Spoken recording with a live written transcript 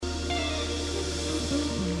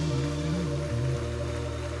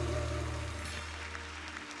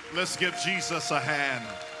Let's give Jesus a hand.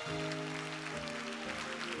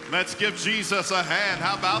 Let's give Jesus a hand.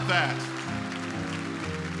 How about that?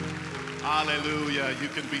 Hallelujah. You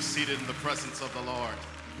can be seated in the presence of the Lord.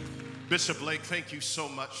 Bishop Blake, thank you so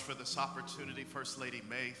much for this opportunity. First Lady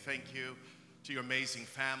May, thank you. To your amazing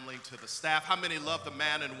family, to the staff. How many love the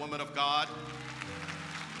man and woman of God?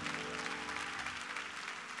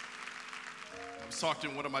 I was talking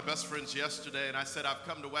to one of my best friends yesterday, and I said, I've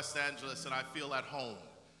come to West Angeles, and I feel at home.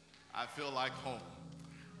 I feel like home.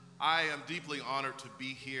 I am deeply honored to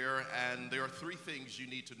be here, and there are three things you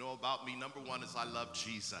need to know about me. Number one is I love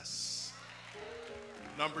Jesus.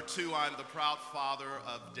 Number two, I'm the proud father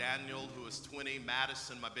of Daniel, who is 20,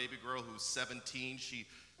 Madison, my baby girl, who's 17. She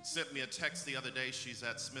sent me a text the other day. She's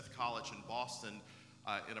at Smith College in Boston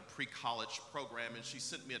in a pre-college program, and she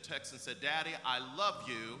sent me a text and said, Daddy, I love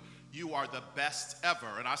you. You are the best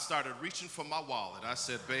ever. And I started reaching for my wallet. I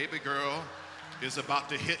said, baby girl is about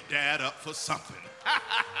to hit Dad up for something.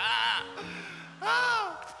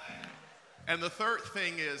 And the third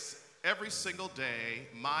thing is, every single day,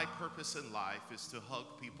 my purpose in life is to hug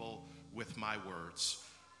people with my words.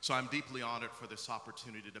 So I'm deeply honored for this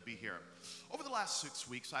opportunity to be here. Over the last 6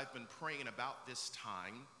 weeks, I've been praying about this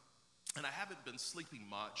time, and I haven't been sleeping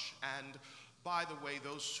much. And by the way,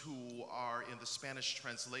 those who are in the Spanish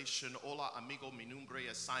translation, hola amigo, mi nombre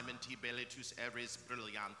es Simon T. Bele, tus eres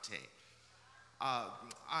brillante.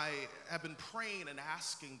 I have been praying and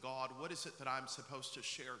asking God, what is it that I'm supposed to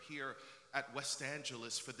share here at West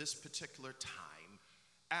Angeles for this particular time?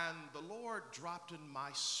 And the Lord dropped in my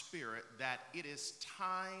spirit that it is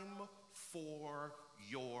time for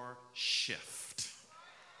your shift.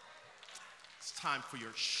 It's time for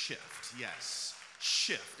your shift, yes,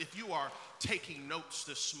 shift. If you are taking notes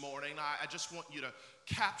this morning, I just want you to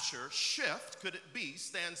capture shift, could it be,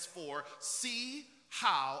 stands for see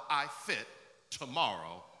how I fit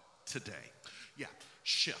tomorrow, today. Yeah,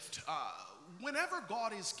 shift. Whenever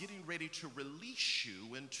God is getting ready to release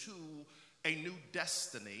you into a new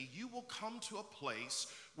destiny, you will come to a place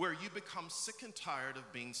where you become sick and tired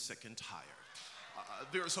of being sick and tired.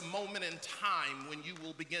 There's a moment in time when you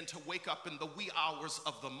will begin to wake up in the wee hours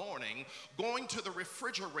of the morning, going to the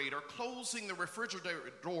refrigerator, closing the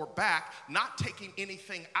refrigerator door back, not taking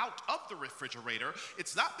anything out of the refrigerator.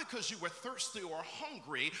 It's not because you were thirsty or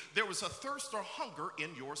hungry. There was a thirst or hunger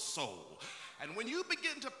in your soul. And when you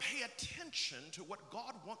begin to pay attention to what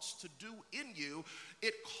God wants to do in you,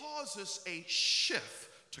 it causes a shift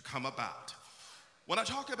to come about. When I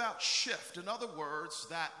talk about shift, in other words,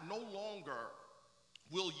 that no longer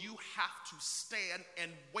will you have to stand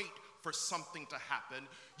and wait for something to happen.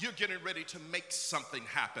 You're getting ready to make something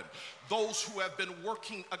happen. Those who have been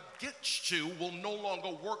working against you will no longer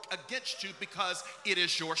work against you because it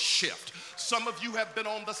is your shift. Some of you have been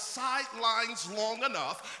on the sidelines long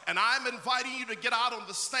enough, and I'm inviting you to get out on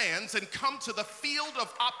the stands and come to the field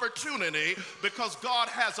of opportunity because God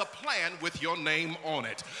has a plan with your name on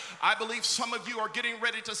it. I believe some of you are getting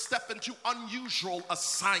ready to step into unusual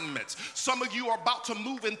assignments. Some of you are about to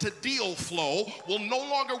move into deal flow. Well, no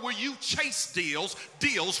longer will you chase deals,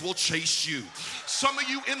 deals will chase you. Some of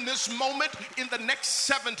you in this moment, in the next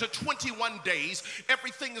 7 to 21 days,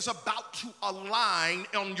 everything is about to align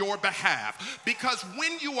on your behalf. Because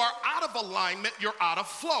when you are out of alignment, you're out of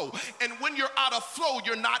flow. And when you're out of flow,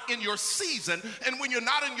 you're not in your season. And when you're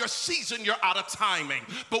not in your season, you're out of timing.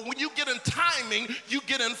 But when you get in timing, you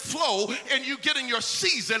get in flow, and you get in your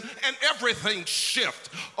season, and everything shifts.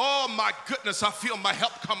 Oh my goodness, I feel my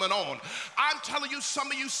help coming on. I'm telling you, some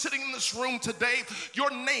of you sitting in this room today,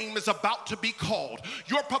 your name is about to be called.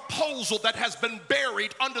 Your proposal that has been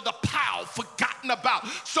buried under the pile, forgotten about,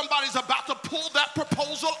 somebody's about to pull that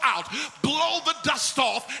proposal out, blow the dust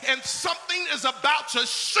off, and something is about to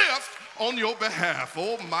shift on your behalf.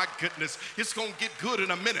 Oh my goodness, it's going to get good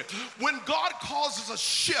in a minute. When God causes a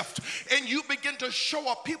shift and you begin to show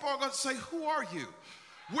up, people are going to say, who are you?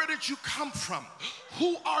 Where did you come from?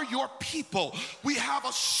 Who are your people? We have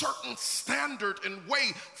a certain standard and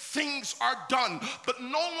way things are done, but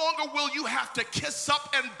no longer will you have to kiss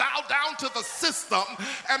up and bow down to the system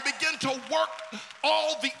and begin to work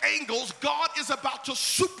all the angles. God is about to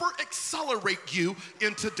super accelerate you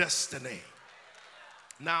into destiny.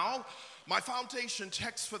 Now, my foundation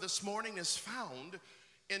text for this morning is found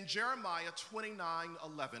in Jeremiah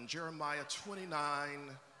 29:11. Jeremiah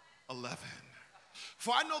 29:11.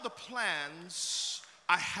 For I know the plans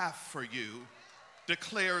I have for you,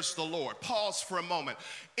 declares the Lord. Pause for a moment.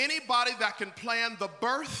 Anybody that can plan the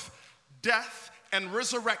birth, death, and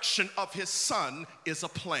resurrection of his son is a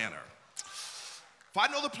planner. For I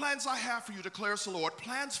know the plans I have for you, declares the Lord,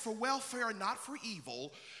 plans for welfare and not for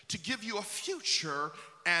evil, to give you a future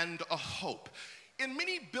and a hope. In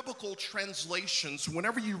many biblical translations,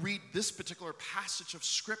 whenever you read this particular passage of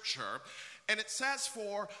scripture, and it says,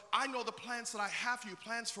 for I know the plans that I have for you,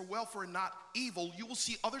 plans for welfare and not evil, you will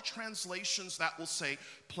see other translations that will say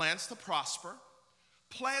plans to prosper,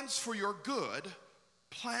 plans for your good,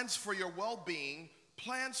 plans for your well-being,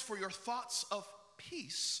 plans for your thoughts of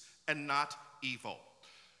peace and not evil.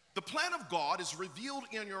 The plan of God is revealed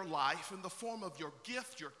in your life in the form of your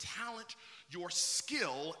gift, your talent, your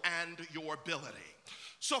skill, and your ability.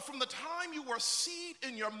 So from the time you were a seed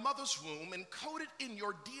in your mother's womb, encoded in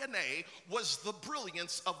your DNA was the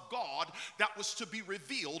brilliance of God that was to be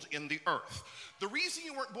revealed in the earth. The reason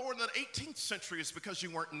you weren't born in the 18th century is because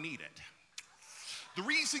you weren't needed. The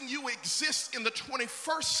reason you exist in the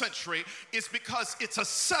 21st century is because it's a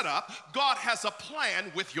setup. God has a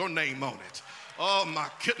plan with your name on it. Oh my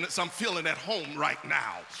goodness, I'm feeling at home right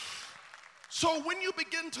now. So when you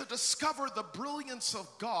begin to discover the brilliance of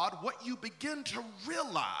God, what you begin to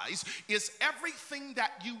realize is everything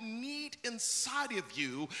that you need inside of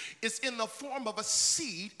you is in the form of a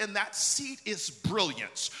seed, and that seed is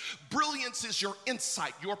brilliance. Brilliance is your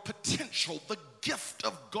insight, your potential, the gift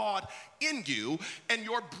of God in you, and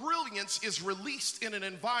your brilliance is released in an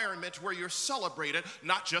environment where you're celebrated,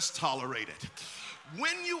 not just tolerated.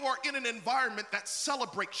 When you are in an environment that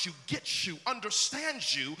celebrates you, gets you,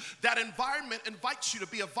 understands you, that environment invites you to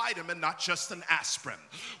be a vitamin, not just an aspirin.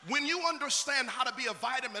 When you understand how to be a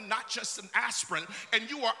vitamin, not just an aspirin, and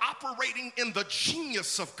you are operating in the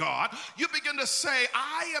genius of God, you begin to say,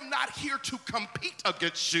 I am not here to compete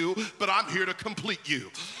against you, but I'm here to complete you.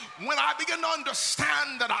 When I begin to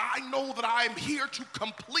understand that I know that I am here to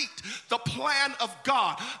complete the plan of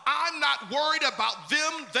God, I'm not worried about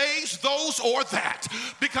them, theys, those, or that.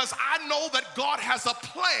 Because I know that God has a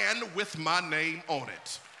plan with my name on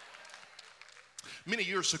it. Many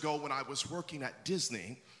years ago when I was working at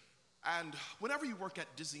Disney, and whenever you work at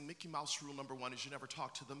Disney, Mickey Mouse rule number one is you never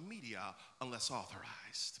talk to the media unless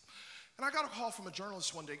authorized. And I got a call from a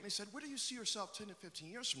journalist one day, and he said, where do you see yourself 10 to 15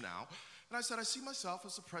 years from now? And I said, I see myself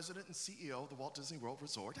as the president and CEO of the Walt Disney World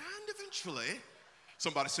Resort, and eventually,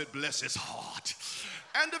 somebody said, bless his heart.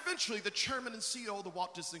 And eventually, the chairman and CEO of the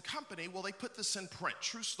Walt Disney Company, well, they put this in print.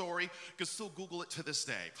 True story. You can still Google it to this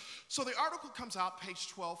day. So the article comes out, page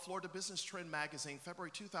 12, Florida Business Trend Magazine,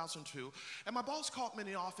 February 2002. And my boss called me in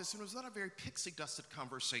the office, and it was not a very pixie-dusted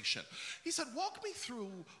conversation. He said, walk me through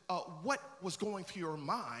what was going through your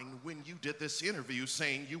mind when you did this interview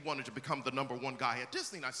saying you wanted to become the number one guy at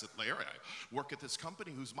Disney. And I said, Larry, I work at this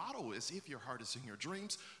company whose motto is, if your heart is in your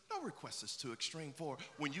dreams, no request is too extreme for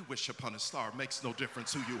when you wish upon a star. It makes no difference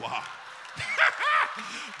who you are.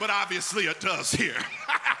 But obviously it does here.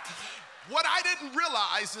 What I didn't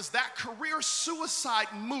realize is that career suicide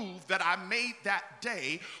move that I made that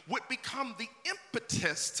day would become the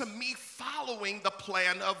impetus to me following the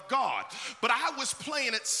plan of God. But I was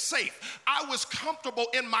playing it safe. I was comfortable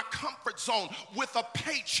in my comfort zone with a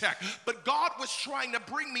paycheck. But God was trying to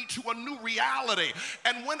bring me to a new reality.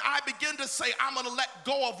 And when I began to say, I'm going to let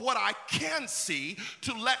go of what I can see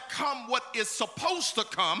to let come what is supposed to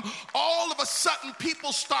come, all of a sudden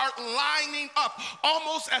people start lining up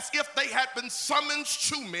almost as if they had been summoned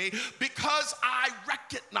to me because I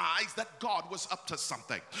recognized that God was up to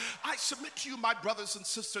something. I submit to you, my brothers and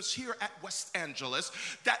sisters here at West Angeles,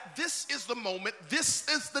 that this is the moment, this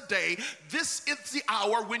is the day, this is the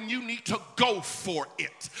hour when you need to go for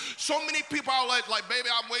it. So many people are like, baby,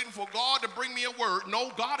 I'm waiting for God to bring me a word.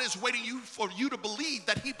 No, God is waiting for you to believe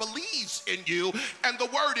that he believes in you, and the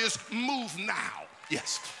word is move now.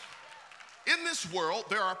 Yes. In this world,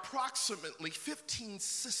 there are approximately 15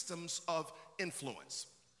 systems of influence.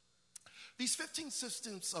 These 15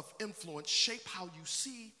 systems of influence shape how you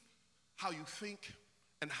see, how you think,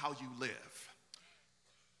 and how you live.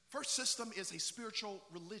 First system is a spiritual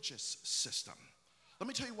religious system. Let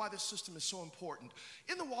me tell you why this system is so important.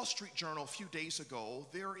 In the Wall Street Journal a few days ago,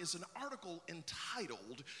 there is an article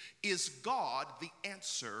entitled, Is God the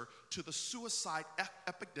Answer to the Suicide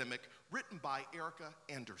Epidemic, written by Erica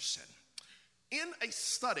Anderson. In a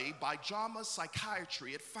study by JAMA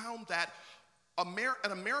Psychiatry, it found that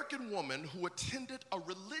an American woman who attended a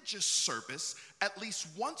religious service at least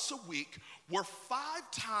once a week were 5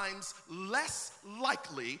 times less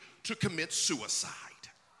likely to commit suicide.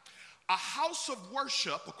 A house of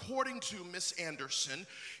worship, according to Ms. Anderson,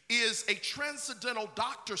 is a transcendental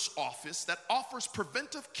doctor's office that offers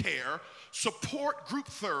preventive care, support, group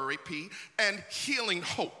therapy, and healing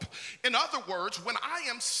hope. In other words, when I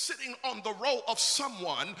am sitting on the row of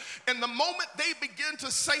someone, and the moment they begin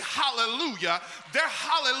to say hallelujah, their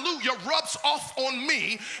hallelujah rubs off on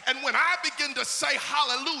me. And when I begin to say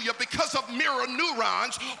hallelujah, because of mirror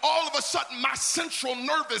neurons, all of a sudden my central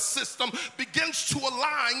nervous system begins to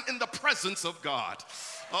align in the presence of God.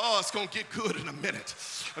 Oh, it's going to get good in a minute.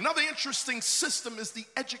 Another interesting system is the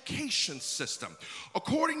education system.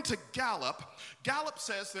 According to Gallup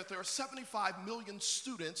says that there are 75 million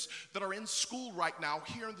students that are in school right now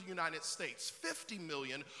here in the United States. 50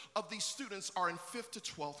 million of these students are in 5th to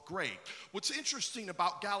 12th grade. What's interesting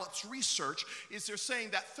about Gallup's research is they're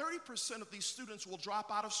saying that 30% of these students will drop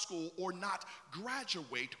out of school or not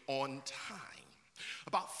graduate on time.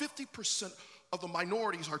 About 50% of the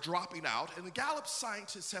minorities are dropping out, and the Gallup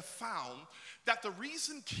scientists have found that the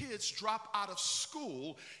reason kids drop out of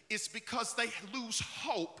school is because they lose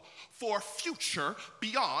hope for a future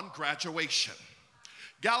beyond graduation.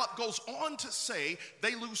 Gallup goes on to say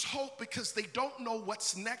they lose hope because they don't know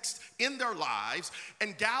what's next in their lives,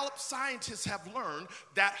 and Gallup scientists have learned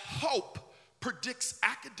that hope predicts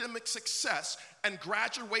academic success and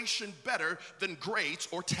graduation better than grades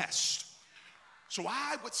or tests. So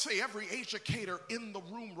I would say every educator in the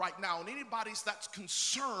room right now, and anybody that's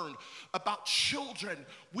concerned about children,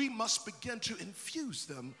 we must begin to infuse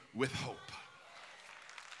them with hope.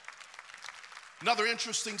 Another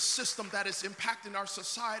interesting system that is impacting our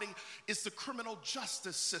society is the criminal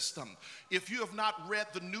justice system. If you have not read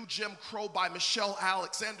The New Jim Crow by Michelle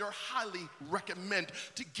Alexander, highly recommend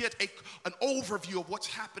to get an overview of what's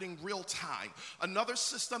happening real time. Another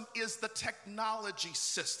system is the technology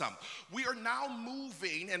system. We are now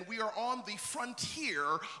moving and we are on the frontier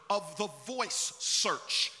of the voice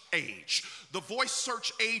search age. The voice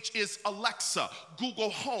search age is Alexa, Google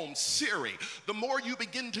Home, Siri. The more you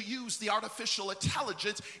begin to use the artificial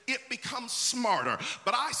intelligence, it becomes smarter.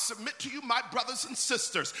 But I submit to you, my brothers and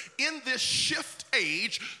sisters, in this shift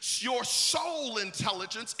age, your soul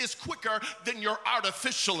intelligence is quicker than your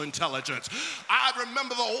artificial intelligence. I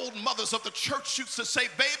remember the old mothers of the church used to say,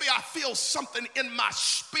 baby, I feel something in my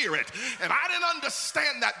spirit. And I didn't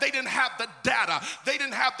understand that. They didn't have the data. They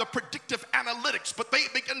didn't have the predictive analytics, but they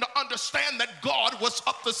began to understand that God was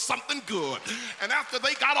up to something good. And after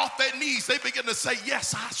they got off their knees, they began to say,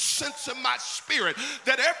 yes, I sense in my spirit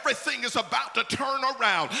that everything is about to turn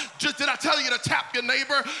around. Did I tell you to tap your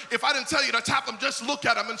neighbor? If I didn't tell you to tap them, just look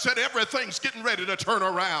at them and said, everything's getting ready to turn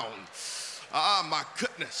around. Ah, my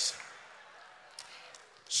goodness.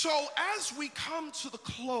 So as we come to the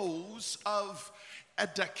close of a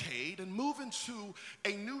decade and move into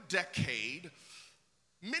a new decade,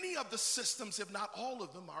 many of the systems, if not all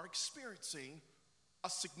of them, are experiencing a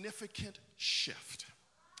significant shift.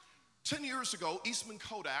 10 years ago, Eastman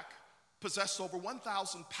Kodak possessed over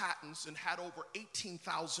 1,000 patents and had over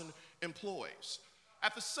 18,000 employees.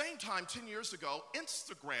 At the same time, 10 years ago,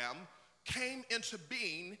 Instagram came into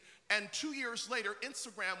being, and 2 years later,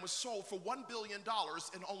 Instagram was sold for $1 billion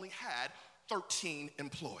and only had 13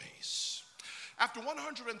 employees. After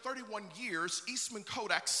 131 years, Eastman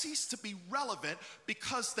Kodak ceased to be relevant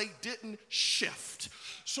because they didn't shift.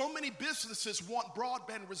 So many businesses want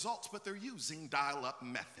broadband results, but they're using dial-up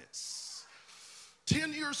methods.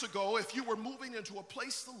 10 years ago, if you were moving into a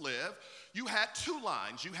place to live, you had two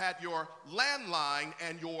lines. You had your landline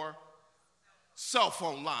and your cell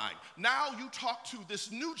phone line. Now you talk to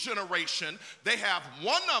this new generation, they have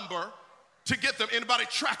one number to get them. Anybody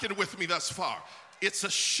tracking with me thus far? It's a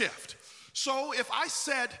shift. So if I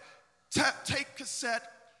said take cassette,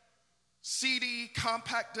 CD,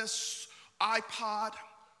 compact disc, iPod,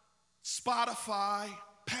 Spotify,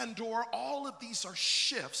 Pandora, all of these are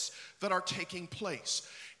shifts that are taking place.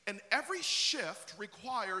 And every shift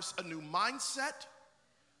requires a new mindset,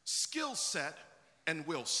 skill set, and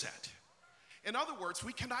will set. In other words,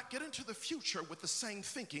 we cannot get into the future with the same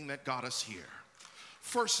thinking that got us here.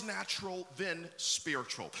 First natural, then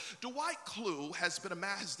spiritual. Dwight Clue has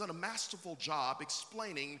done a masterful job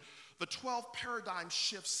explaining the 12 paradigm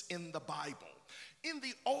shifts in the Bible. In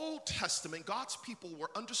the Old Testament, God's people were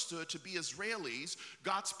understood to be Israelis.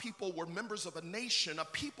 God's people were members of a nation, a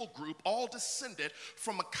people group, all descended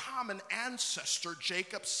from a common ancestor,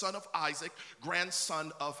 Jacob, son of Isaac,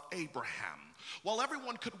 grandson of Abraham. While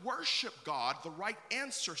everyone could worship God, the right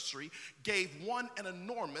ancestry gave one an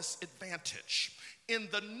enormous advantage. In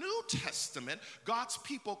the New Testament, God's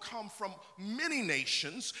people come from many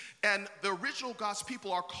nations, and the original God's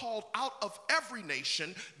people are called out of every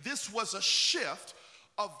nation. This was a shift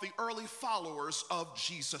of the early followers of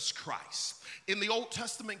Jesus Christ. In the Old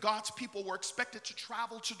Testament, God's people were expected to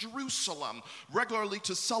travel to Jerusalem regularly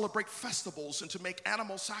to celebrate festivals and to make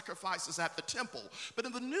animal sacrifices at the temple. But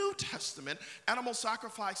in the New Testament, animal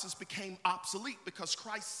sacrifices became obsolete because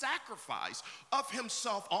Christ's sacrifice of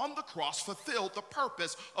himself on the cross fulfilled the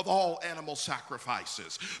purpose of all animal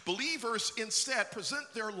sacrifices. Believers instead present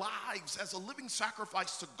their lives as a living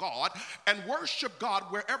sacrifice to God and worship God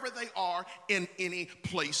wherever they are in any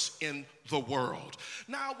place in the world.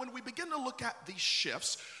 Now, when we begin to look at these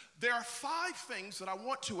shifts, there are 5 things that I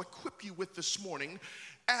want to equip you with this morning.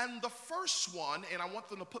 And the first one, and I want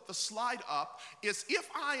them to put the slide up, is if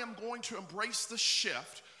I am going to embrace the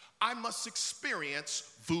shift, I must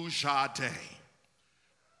experience Vujade.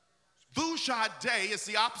 Vujade is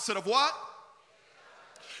the opposite of what?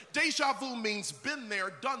 Deja vu means been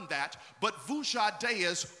there, done that, but Vujade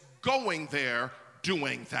is going there,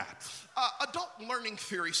 doing that. Adult learning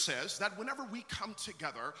theory says that whenever we come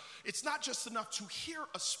together, it's not just enough to hear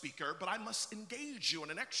a speaker, but I must engage you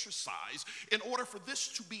in an exercise in order for this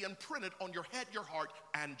to be imprinted on your head, your heart,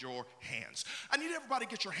 and your hands. I need everybody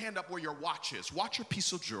to get your hand up where your watch is. Watch your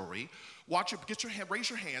piece of jewelry. Raise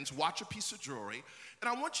your hands, watch a piece of jewelry. And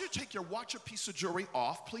I want you to take your watch or piece of jewelry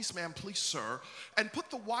off, please ma'am, please sir, and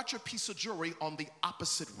put the watch or piece of jewelry on the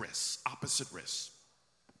opposite wrist,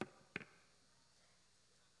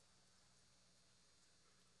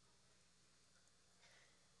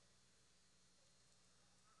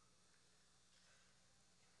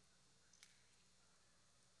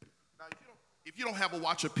 Now, if you don't have a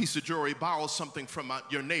watch or piece of jewelry, borrow something from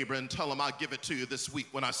your neighbor and tell them I'll give it to you this week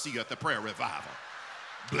when I see you at the prayer revival.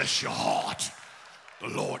 Bless your heart. The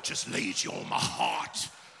Lord just laid you on my heart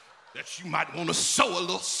that you might want to sow a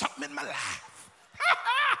little something in my life.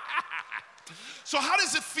 So how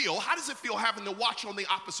does it feel? How does it feel having the watch on the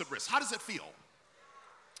opposite wrist? How does it feel?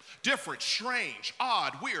 Different, strange,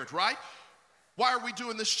 odd, weird, right? Why are we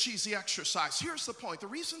doing this cheesy exercise? Here's the point. The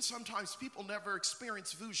reason sometimes people never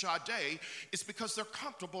experience Vujade is because they're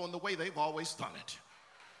comfortable in the way they've always done it.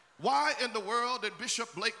 Why in the world did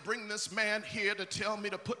Bishop Blake bring this man here to tell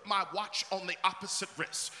me to put my watch on the opposite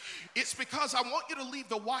wrist? It's because I want you to leave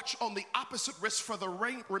the watch on the opposite wrist for the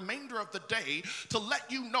remainder of the day to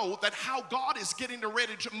let you know that how God is getting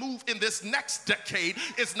ready to move in this next decade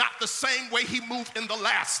is not the same way he moved in the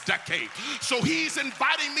last decade. So he's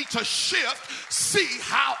inviting me to shift, see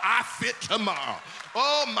how I fit tomorrow.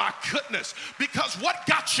 Oh my goodness, because what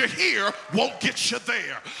got you here won't get you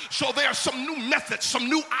there. So there are some new methods, some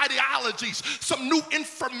new ideologies, some new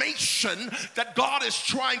information that God is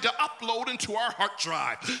trying to upload into our heart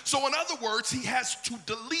drive. So in other words, he has to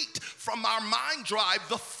delete from our mind drive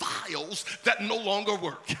the files that no longer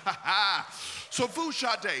work. So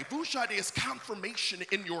Vujade is confirmation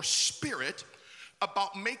in your spirit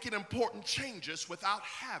about making important changes without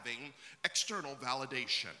having external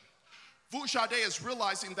validation. Vujade is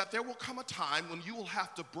realizing that there will come a time when you will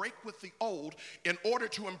have to break with the old in order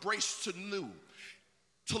to embrace the new,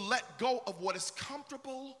 to let go of what is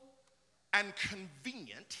comfortable and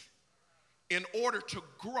convenient in order to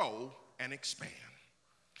grow and expand.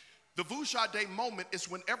 The Vujade moment is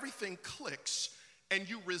when everything clicks and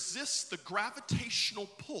you resist the gravitational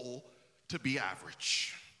pull to be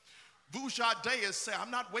average. Vujade is saying, I'm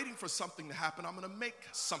not waiting for something to happen, I'm going to make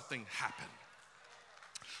something happen.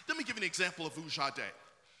 Let me give you an example of Vujade.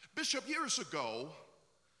 Bishop, years ago,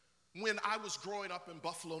 when I was growing up in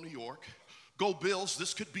Buffalo, New York, go Bills,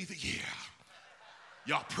 this could be the year.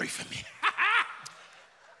 Y'all pray for me.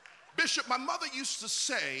 Bishop, my mother used to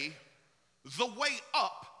say, the way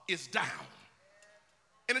up is down.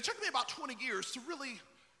 And it took me about 20 years to really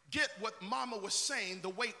get what mama was saying, the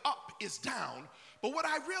way up is down. But what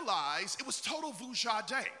I realized, it was total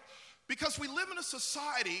Vujade. Because we live in a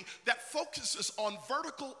society that focuses on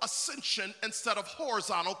vertical ascension instead of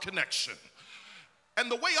horizontal connection.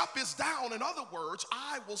 And the way up is down. In other words,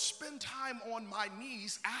 I will spend time on my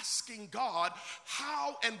knees asking God,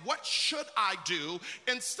 how and what should I do,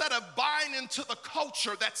 instead of buying into the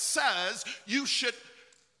culture that says you should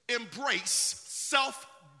embrace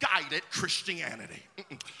self-guided Christianity.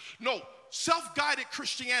 No. Self-guided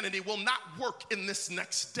Christianity will not work in this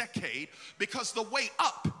next decade because the way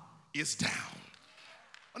up is down.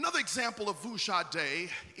 Another example of Vujade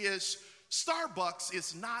is Starbucks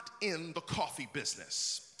is not in the coffee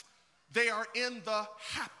business. They are in the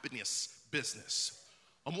happiness business.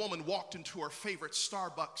 A woman walked into her favorite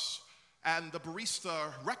Starbucks and the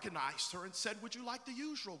barista recognized her and said, would you like the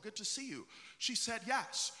usual? Good to see you. She said,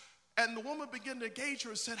 yes. And the woman began to engage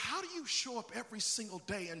her and said, how do you show up every single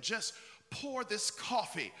day and just pour this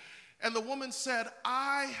coffee? And the woman said,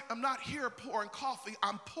 I am not here pouring coffee,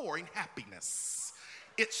 I'm pouring happiness.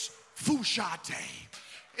 It's Vuja Day.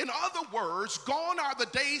 In other words, gone are the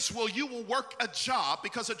days where you will work a job,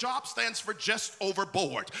 because a job stands for just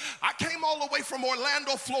overboard. I came all the way from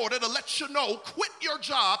Orlando, Florida to let you know, quit your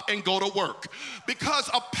job and go to work. Because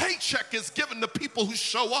a paycheck is given to people who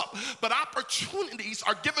show up, but opportunities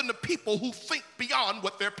are given to people who think beyond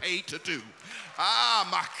what they're paid to do. Ah,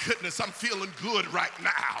 my goodness, I'm feeling good right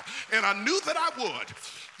now. And I knew that I would.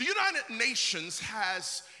 The United Nations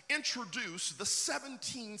has introduced the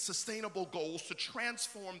 17 sustainable goals to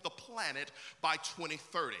transform the planet by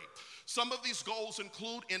 2030. Some of these goals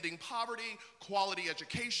include ending poverty, quality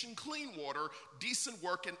education, clean water, decent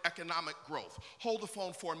work, and economic growth. Hold the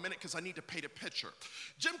phone for a minute because I need to paint a picture.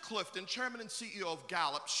 Jim Clifton, chairman and CEO of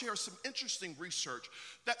Gallup, shares some interesting research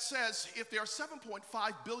that says if there are 7.5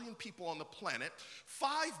 billion people on the planet, 5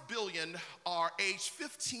 billion are aged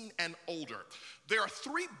 15 and older. There are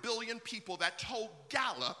 3 billion people that told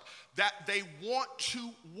Gallup that they want to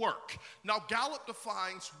work. Now, Gallup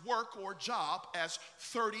defines work or job as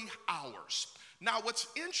 30 hours. Now, what's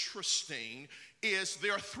interesting is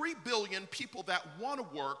there are 3 billion people that want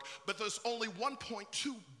to work, but there's only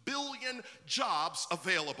 1.2 billion jobs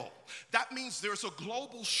available. That means there's a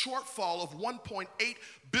global shortfall of 1.8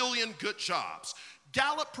 billion good jobs.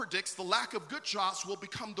 Gallup predicts the lack of good jobs will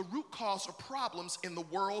become the root cause of problems in the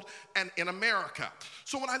world and in America.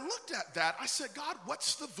 So when I looked at that, I said, God,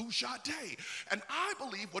 what's the Vuja Day? And I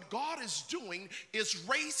believe what God is doing is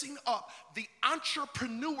raising up the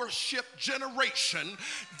entrepreneurship generation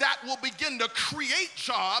that will begin to create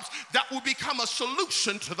jobs that will become a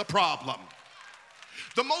solution to the problem.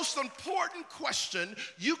 The most important question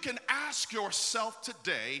you can ask yourself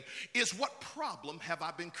today is, what problem have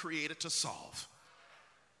I been created to solve?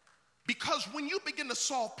 Because when you begin to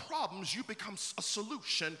solve problems, you become a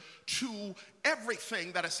solution to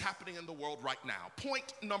everything that is happening in the world right now.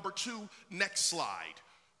 Point number 2, next slide.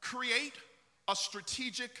 Create a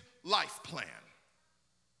strategic life plan.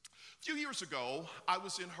 A few years ago, I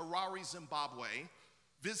was in Harare, Zimbabwe,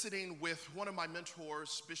 visiting with one of my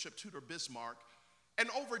mentors, Bishop Tudor Bismarck. And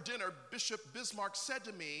over dinner, Bishop Bismarck said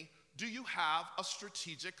to me, do you have a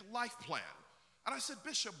strategic life plan? And I said,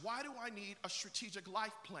 Bishop, why do I need a strategic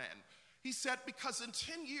life plan? He said, because in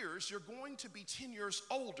 10 years, you're going to be 10 years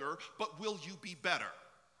older, but will you be better?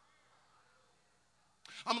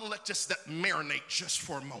 I'm going to let that marinate just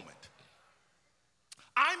for a moment.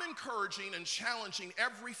 I'm encouraging and challenging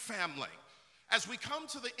every family. As we come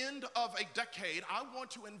to the end of a decade, I want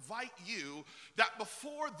to invite you that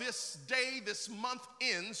before this day, this month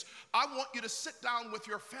ends, I want you to sit down with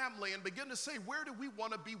your family and begin to say, where do we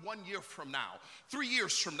want to be 1 year from now, 3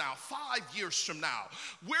 years from now, 5 years from now?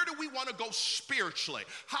 Where do we want to go spiritually?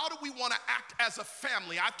 How do we want to act as a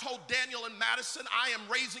family? I told Daniel and Madison, I am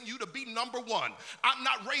raising you to be number 1. I'm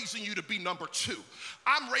not raising you to be number 2.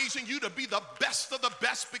 I'm raising you to be the best of the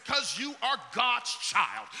best because you are God's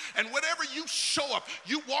child. And whatever you show up,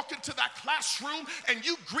 you walk into that classroom and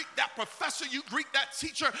you greet that professor, you greet that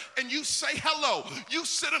teacher, and you say hello. You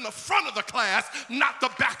sit in the front of the class, not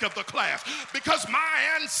the back of the class, because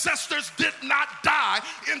my ancestors did not die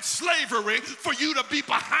in slavery for you to be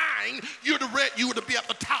behind. You were to be at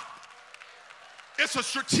the top. It's a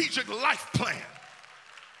strategic life plan.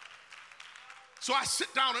 So I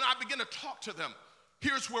sit down and I begin to talk to them.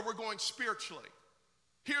 Here's where we're going spiritually.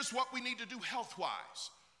 Here's what we need to do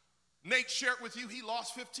health-wise. Nate shared with you he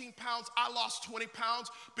lost 15 pounds. I lost 20 pounds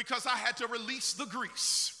because I had to release the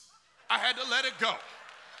grease. I had to let it go.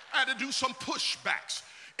 I had to do some pushbacks.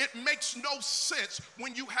 It makes no sense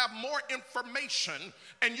when you have more information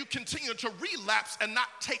and you continue to relapse and not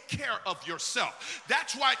take care of yourself.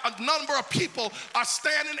 That's why a number of people are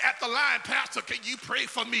standing at the line. Pastor, can you pray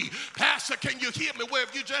for me? Pastor, can you hear me? Well,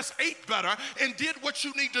 if you just ate better and did what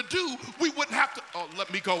you need to do, we wouldn't have to. Oh,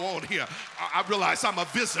 let me go on here. I realize I'm a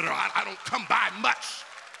visitor. I don't come by much.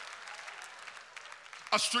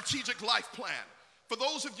 A strategic life plan. For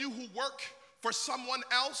those of you who work for someone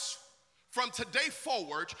else, from today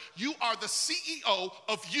forward, you are the CEO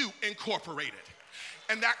of You Incorporated.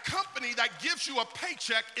 And that company that gives you a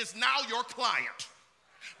paycheck is now your client.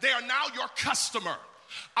 They are now your customer.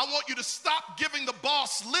 I want you to stop giving the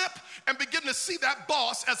boss lip and begin to see that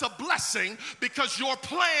boss as a blessing, because your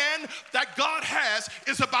plan that God has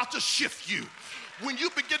is about to shift you. When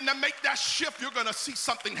you begin to make that shift, you're going to see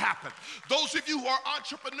something happen. Those of you who are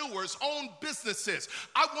entrepreneurs, own businesses,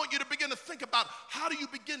 I want you to begin to think about, how do you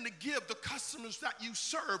begin to give the customers that you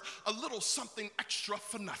serve a little something extra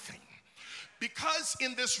for nothing? Because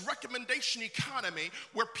in this recommendation economy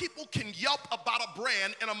where people can yelp about a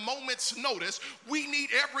brand in a moment's notice, we need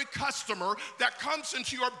every customer that comes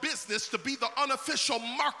into your business to be the unofficial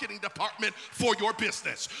marketing department for your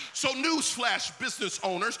business. So newsflash, business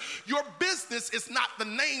owners, your business is not the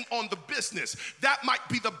name on the business. That might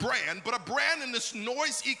be the brand, but a brand in this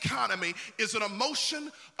noise economy is an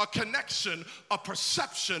emotion, a connection, a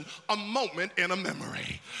perception, a moment, and a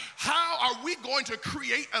memory. How are we going to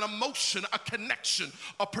create an emotion, a connection,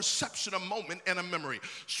 a perception, a moment, and a memory?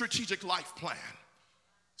 Strategic life plan.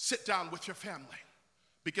 Sit down with your family.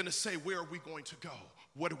 Begin to say, where are we going to go?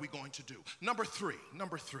 What are we going to do? Number three,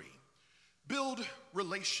 build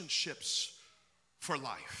relationships for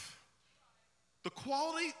life. The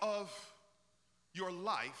quality of your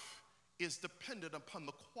life is dependent upon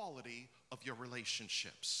the quality of your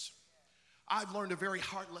relationships. I've learned a very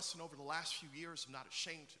hard lesson over the last few years. I'm not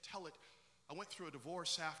ashamed to tell it. I went through a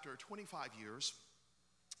divorce after 25 years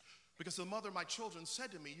because the mother of my children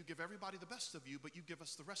said to me, you give everybody the best of you, but you give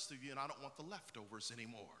us the rest of you, and I don't want the leftovers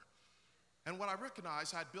anymore. And when I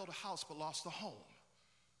recognized I'd built a house but lost the home.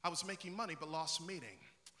 I was making money but lost meaning.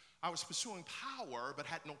 I was pursuing power but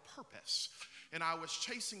had no purpose. And I was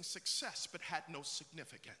chasing success but had no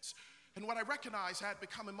significance. And when I recognized I had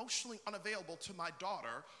become emotionally unavailable to my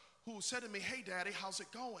daughter, who said to me, hey, Daddy, how's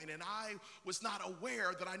it going? And I was not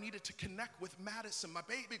aware that I needed to connect with Madison, my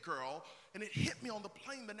baby girl, and it hit me on the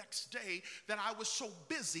plane the next day that I was so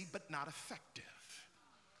busy but not effective.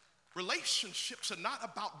 Relationships are not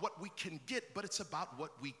about what we can get, but it's about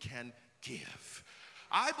what we can give.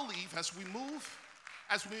 I believe as we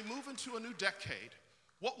move into a new decade,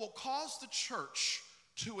 what will cause the church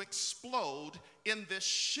to explode in this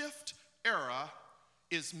shift era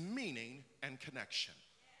is meaning and connection.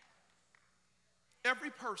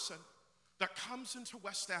 Every person that comes into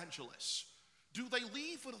West Angeles, do they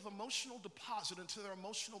leave with an emotional deposit into their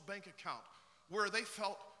emotional bank account where they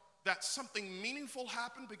felt that something meaningful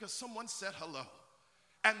happened because someone said hello?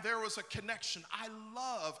 And there was a connection. I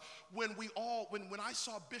love when I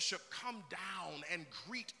saw Bishop come down and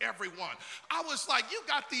greet everyone. I was like, you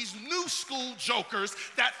got these new school jokers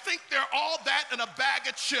that think they're all that in a bag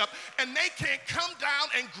of chip, and they can't come down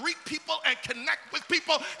and greet people and connect with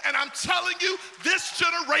people. And I'm telling you, this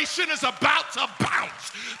generation is about to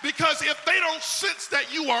bounce. Because if they don't sense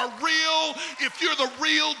that you are real, if you're the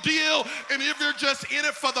real deal, and if you're just in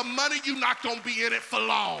it for the money, you're not going to be in it for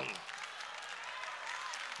long.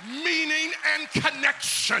 Meaning and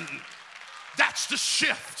connection. That's the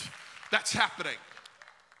shift that's happening.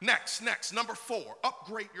 Next, number 4,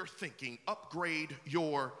 upgrade your thinking. Upgrade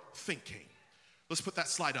your thinking. Let's put that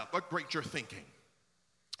slide up. Upgrade your thinking.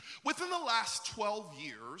 Within the last 12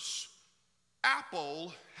 years,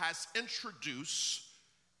 Apple has introduced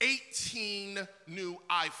 18 new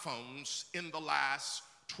iPhones in the last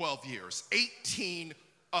 12 years. 18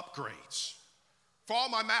 upgrades. For all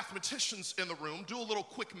my mathematicians in the room, do a little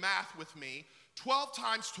quick math with me. 12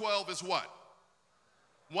 times 12 is what?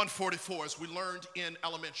 144, as we learned in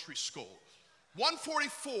elementary school.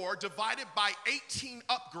 144 divided by 18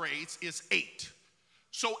 upgrades is 8.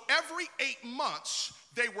 So every 8 months,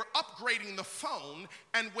 they were upgrading the phone,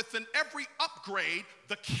 and within every upgrade,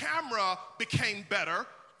 the camera became better,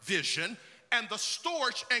 vision, and the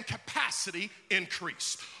storage and capacity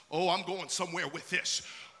increased. Oh, I'm going somewhere with this.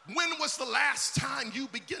 When was the last time you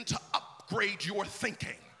began to upgrade your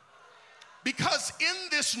thinking? Because in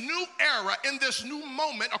this new era, in this new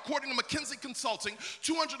moment, according to McKinsey Consulting,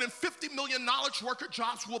 250 million knowledge worker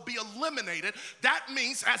jobs will be eliminated. That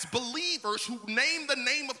means as believers who name the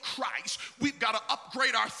name of Christ, we've got to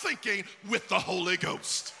upgrade our thinking with the Holy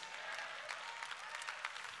Ghost.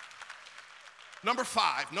 Number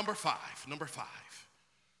five.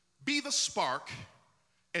 Be the spark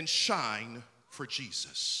and shine for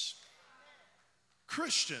Jesus.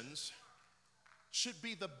 Christians should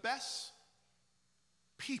be the best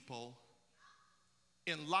people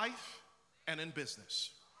in life and in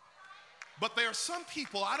business. But there are some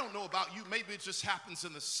people, I don't know about you, maybe it just happens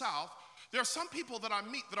in the South, there are some people that I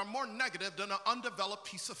meet that are more negative than an undeveloped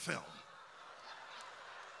piece of film.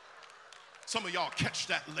 Some of y'all catch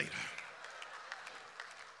that later.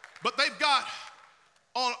 But they've got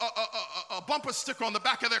on a bumper sticker on the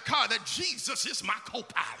back of their car that Jesus is my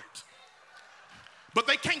co-pilot. But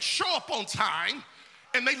they can't show up on time,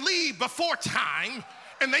 and they leave before time,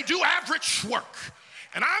 and they do average work.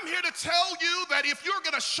 And I'm here to tell you that if you're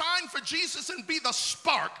going to shine for Jesus and be the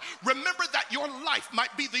spark, remember that your life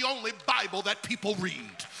might be the only Bible that people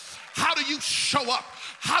read. How do you show up?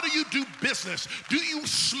 How do you do business? Do you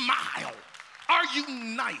smile? Are you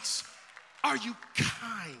nice? Are you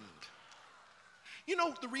kind? You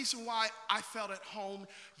know the reason why I felt at home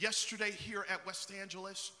yesterday here at West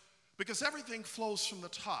Angeles? Because everything flows from the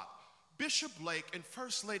top. Bishop Blake and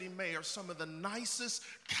First Lady May are some of the nicest,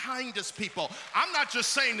 kindest people. I'm not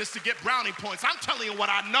just saying this to get brownie points. I'm telling you what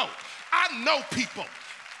I know. I know people.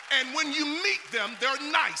 And when you meet them,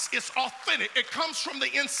 they're nice. It's authentic. It comes from the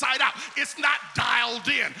inside out. It's not dialed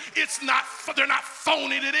in. They're not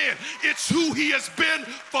phoning it in. It's who he has been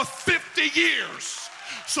for 50 years.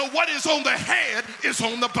 So what is on the head is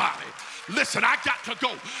on the body. Listen, I got to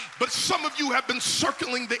go. But some of you have been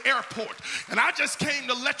circling the airport. And I just came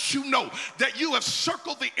to let you know that you have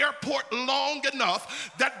circled the airport long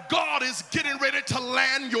enough that God is getting ready to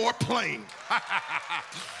land your plane.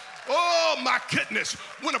 Oh my goodness.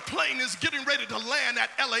 When a plane is getting ready to land at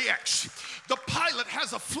LAX, the pilot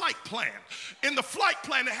has a flight plan. In the flight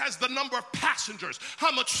plan, it has the number of passengers,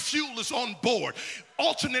 how much fuel is on board,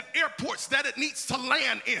 alternate airports that it needs to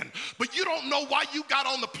land in. But you don't know why you got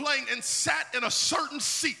on the plane and sat in a certain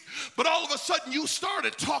seat. But all of a sudden you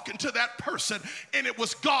started talking to that person, and it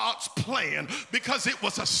was God's plan because it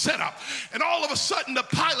was a setup. And all of a sudden the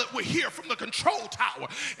pilot would hear from the control tower,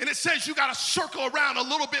 and it says you got to circle around a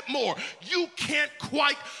little bit more. You can't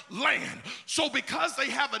quite land. So because they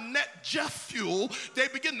have a net jet fuel, they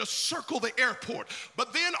begin to circle the airport.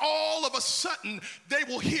 But then all of a sudden they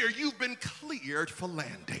will hear you've been cleared for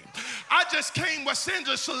landing. I just came West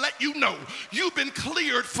Angeles to let you know you've been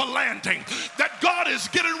cleared for landing. That God is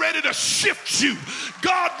getting ready to shift you.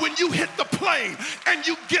 God, when you hit the plane and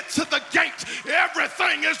you get to the gate,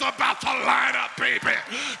 everything is about to line up, baby.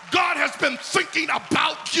 God has been thinking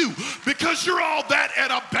about you because you're all that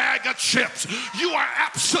and a bag of chips. You are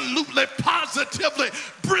absolutely, positively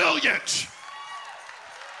brilliant.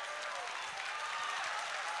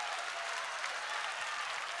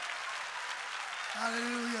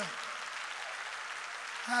 Hallelujah.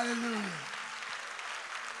 Hallelujah.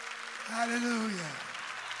 Hallelujah.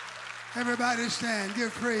 Everybody stand.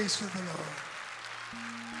 Give praise to the Lord.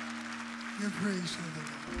 Give praise to the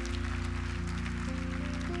Lord.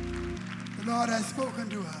 The Lord has spoken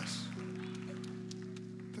to us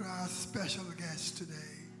through our special guest today.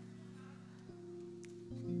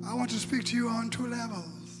 I want to speak to you on two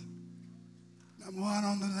levels. Number one,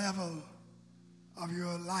 on the level of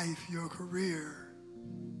your life, your career,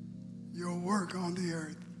 your work on the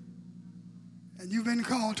earth. And you've been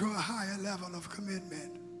called to a higher level of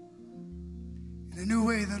commitment. In a new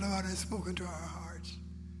way, the Lord has spoken to our hearts.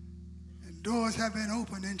 And doors have been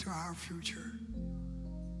opened into our future.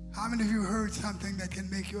 How many of you heard something that can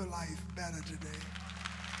make your life better today?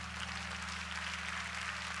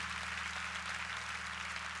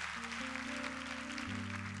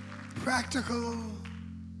 Practical,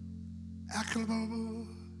 applicable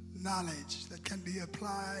knowledge that can be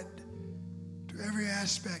applied to every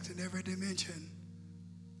aspect and every dimension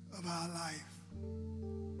of our life.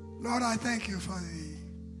 Lord, I thank you for the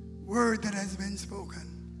word that has been spoken,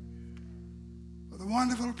 for the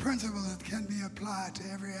wonderful principle that can be applied to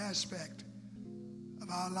every aspect of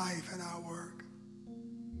our life and our work.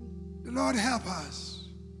 The Lord, help us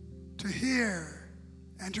to hear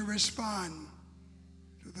and to respond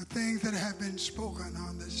to the things that have been spoken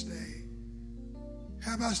on this day.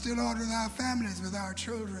 Help us, dear Lord, with our families, with our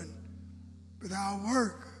children, with our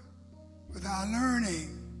work, with our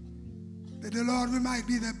learning, that, dear Lord, we might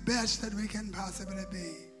be the best that we can possibly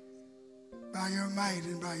be by your might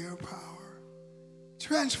and by your power.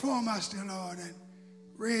 Transform us, dear Lord, and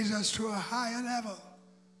raise us to a higher level.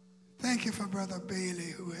 Thank you for Brother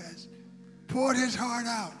Bailey, who has poured his heart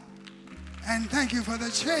out. And thank you for the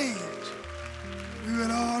change we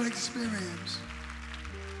will all experience.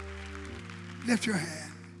 Lift your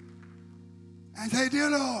hand and say, dear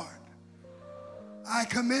Lord, I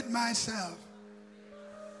commit myself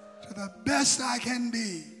to the best I can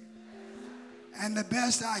be and the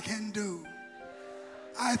best I can do.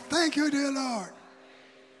 I thank you, dear Lord,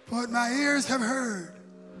 for what my ears have heard.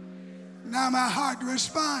 Now my heart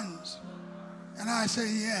responds, and I say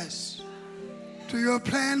yes to your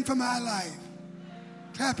plan for my life.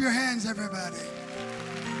 Clap your hands, everybody.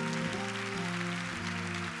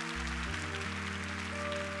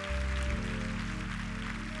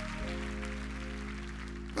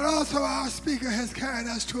 But also our speaker has carried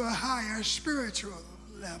us to a higher spiritual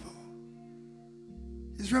level.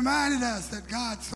 He's reminded us that God